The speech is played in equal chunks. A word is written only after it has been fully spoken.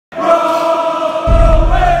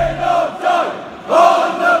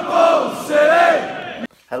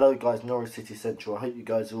Hello guys, Norwich City Central. I hope you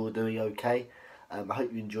guys are all doing okay. I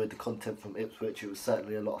hope you enjoyed the content from Ipswich. It was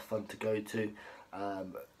certainly a lot of fun to go to,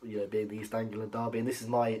 being the East Anglian derby. And this is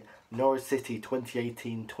my Norwich City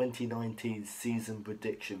 2018-2019 season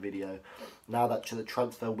prediction video. Now that the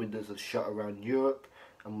transfer windows have shut around Europe,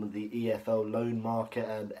 and with the EFL loan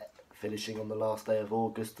market finishing on the last day of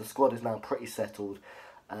August, the squad is now pretty settled.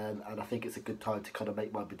 And I think it's a good time to kind of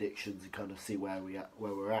make my predictions and kind of see where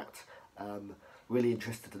we're at. Really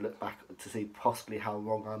interested to look back to see possibly how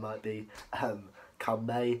wrong I might be come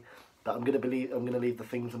May. But I'm gonna leave the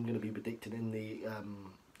things I'm gonna be predicting in the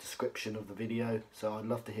description of the video. So I'd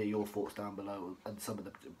love to hear your thoughts down below and some of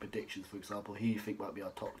the predictions, for example, who you think might be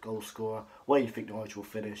our top goal scorer, where you think Norwich will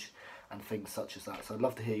finish, and things such as that. So I'd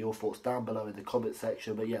love to hear your thoughts down below in the comment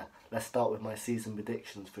section. But yeah, let's start with my season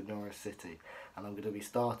predictions for Norwich City, and I'm going to be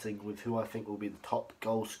starting with who I think will be the top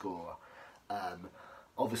goal scorer.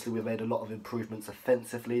 Obviously, we've made a lot of improvements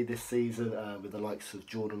offensively this season with the likes of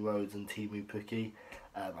Jordan Rhodes and Teemu Pukki.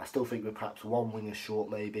 I still think we're perhaps one winger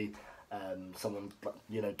short, maybe. Someone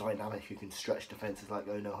dynamic who can stretch defences like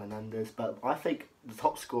Ono Hernandez. But I think the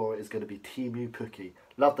top scorer is going to be Teemu Pukki.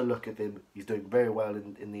 Love the look of him. He's doing very well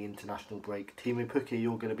in the international break. Teemu Pukki,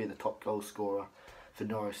 you're going to be the top goal scorer for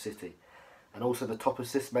Norwich City. And also the top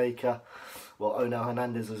assist maker. Well, Ono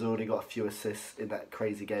Hernandez has already got a few assists in that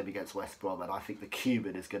crazy game against West Brom, and I think the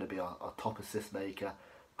Cuban is going to be our top assist maker,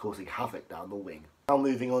 causing havoc down the wing. Now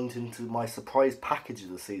moving on into my surprise package of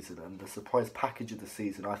the season, and the surprise package of the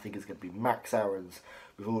season I think is going to be Max Aarons.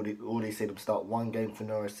 We've already seen him start one game for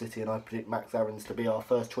Norwich City, and I predict Max Aarons to be our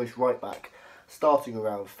first choice right back, starting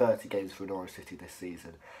around 30 games for Norwich City this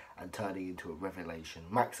season and turning into a revelation.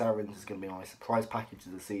 Max Aarons is going to be my surprise package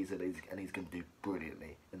of the season, and he's going to do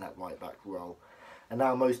brilliantly in that right back role. And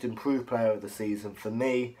now most improved player of the season for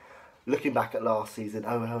me. Looking back at last season,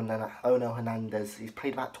 Ono Hernandez, he's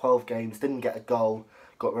played about 12 games, didn't get a goal,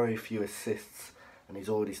 got very few assists, and he's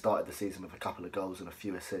already started the season with a couple of goals and a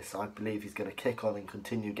few assists. I believe he's going to kick on and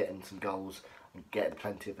continue getting some goals and getting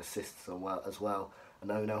plenty of assists as well. And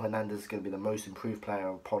Ono Hernandez is going to be the most improved player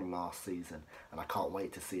upon last season, and I can't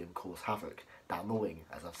wait to see him cause havoc down the wing,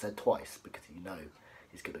 as I've said twice, because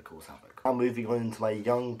he's going to cause havoc. Now moving on into my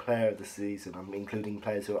young player of the season, I'm including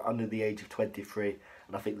players who are under the age of 23,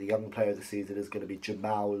 and I think the young player of the season is going to be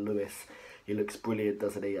Jamal Lewis. He looks brilliant,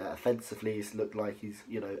 doesn't he? Offensively, he's looked like he's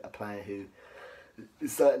a player who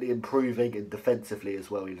is certainly improving, and defensively as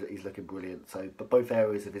well, he's looking brilliant. So, but both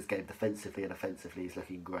areas of his game, defensively and offensively, he's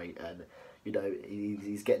looking great. And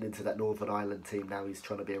he's getting into that Northern Ireland team now. He's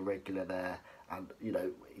trying to be a regular there, and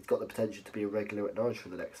he's got the potential to be a regular at Norwich for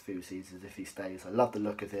the next few seasons if he stays. I love the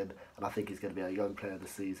look of him, and I think he's going to be our young player of the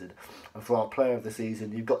season. And for our player of the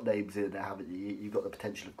season, you've got names in there, haven't you? You've got the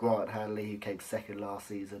potential of Grant Hanley, who came second last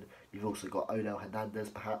season. You've also got Ono Hernandez,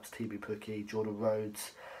 perhaps Teemu Pukki, Jordan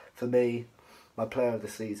Rhodes. For me, my player of the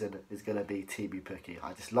season is going to be Teemu Pukki.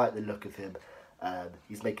 I just like the look of him.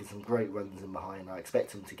 He's making some great runs in behind. I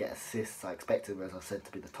expect him to get assists. I expect him, as I said,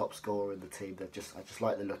 to be the top scorer in the team. I just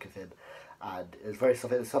like the look of him, and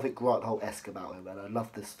there's something Grant Holt-esque about him. And I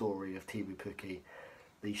love the story of Teemu Pukki,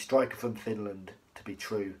 the striker from Finland, to be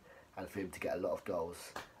true, and for him to get a lot of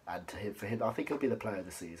goals. And for him, I think he'll be the player of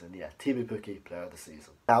the season. Yeah, Teemu Pukki, player of the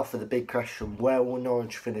season. Now for the big question: where will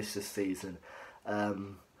Norwich finish this season?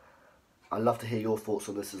 I'd love to hear your thoughts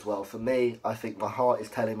on this as well. For me, I think my heart is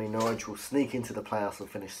telling me Norwich will sneak into the playoffs and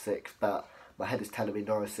finish 6th, but my head is telling me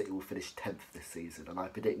Norwich City will finish 10th this season, and I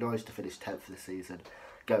predict Norwich to finish 10th this season,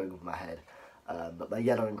 going with my head. But my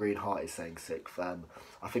yellow and green heart is saying 6th.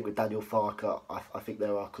 I think with Daniel Farke, I think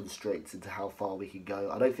there are constraints into how far we can go.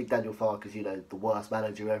 I don't think Daniel Farke's, the worst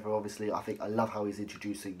manager ever, obviously. I love how he's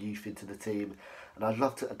introducing youth into the team, and I'd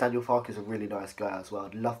love to. Daniel Farke's a really nice guy as well.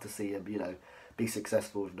 I'd love to see him, be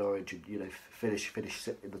successful with Norwich and finish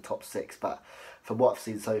in the top 6. But from what I've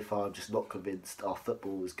seen so far, I'm just not convinced our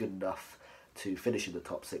football is good enough to finish in the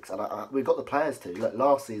top 6. And we've got the players to. Like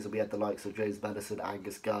last season, we had the likes of James Maddison,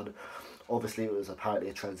 Angus Gunn. Obviously, it was apparently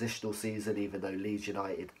a transitional season, even though Leeds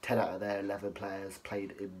United, 10 out of their 11 players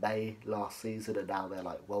played in May last season, and now they're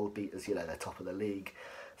like world beaters. They're top of the league.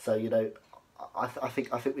 So I think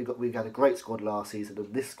we've had a great squad last season,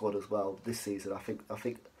 and this squad as well this season. I think.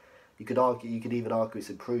 You could even argue it's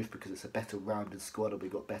improved because it's a better rounded squad and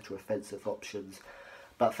we've got better offensive options.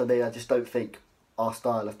 But for me, I just don't think our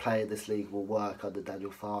style of play in this league will work under Daniel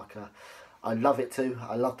Farke. I love it too.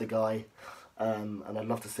 I love the guy, and I'd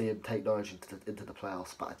love to see him take Norwich into the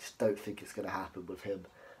playoffs. But I just don't think it's going to happen with him.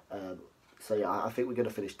 So yeah, I think we're going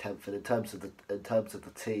to finish 10th. And in terms of the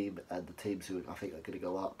team and the teams who I think are going to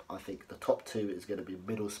go up, I think the top 2 is going to be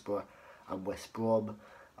Middlesbrough and West Brom.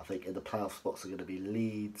 I think in the playoff spots are going to be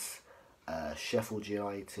Leeds, Sheffield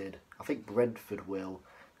United, I think Brentford will,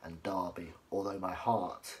 and Derby. Although my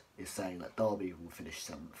heart is saying that Derby will finish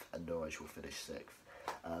 7th and Norwich will finish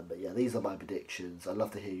 6th. But yeah, these are my predictions. I'd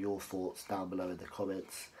love to hear your thoughts down below in the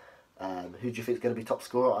comments. Who do you think is going to be top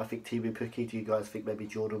scorer? I think Timu Pukki. Do you guys think maybe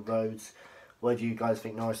Jordan Rhodes? Where do you guys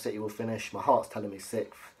think Norwich City will finish? My heart's telling me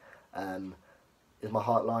 6th. Is my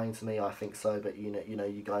heart lying to me? I think so, but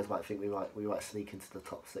you guys might think we might sneak into the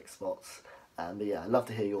top 6 spots. But yeah, I'd love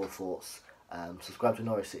to hear your thoughts. Subscribe to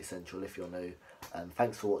Norwich City Central if you're new.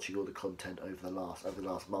 Thanks for watching all the content over the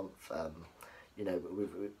last month.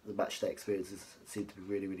 The matchday experiences seem to be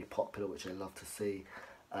really, really popular, which I love to see.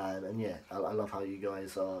 And yeah, I love how you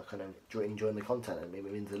guys are kind of enjoying the content, and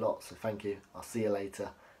it means a lot. So thank you. I'll see you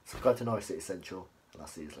later. Subscribe to Norwich City Central, and I'll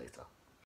see you later.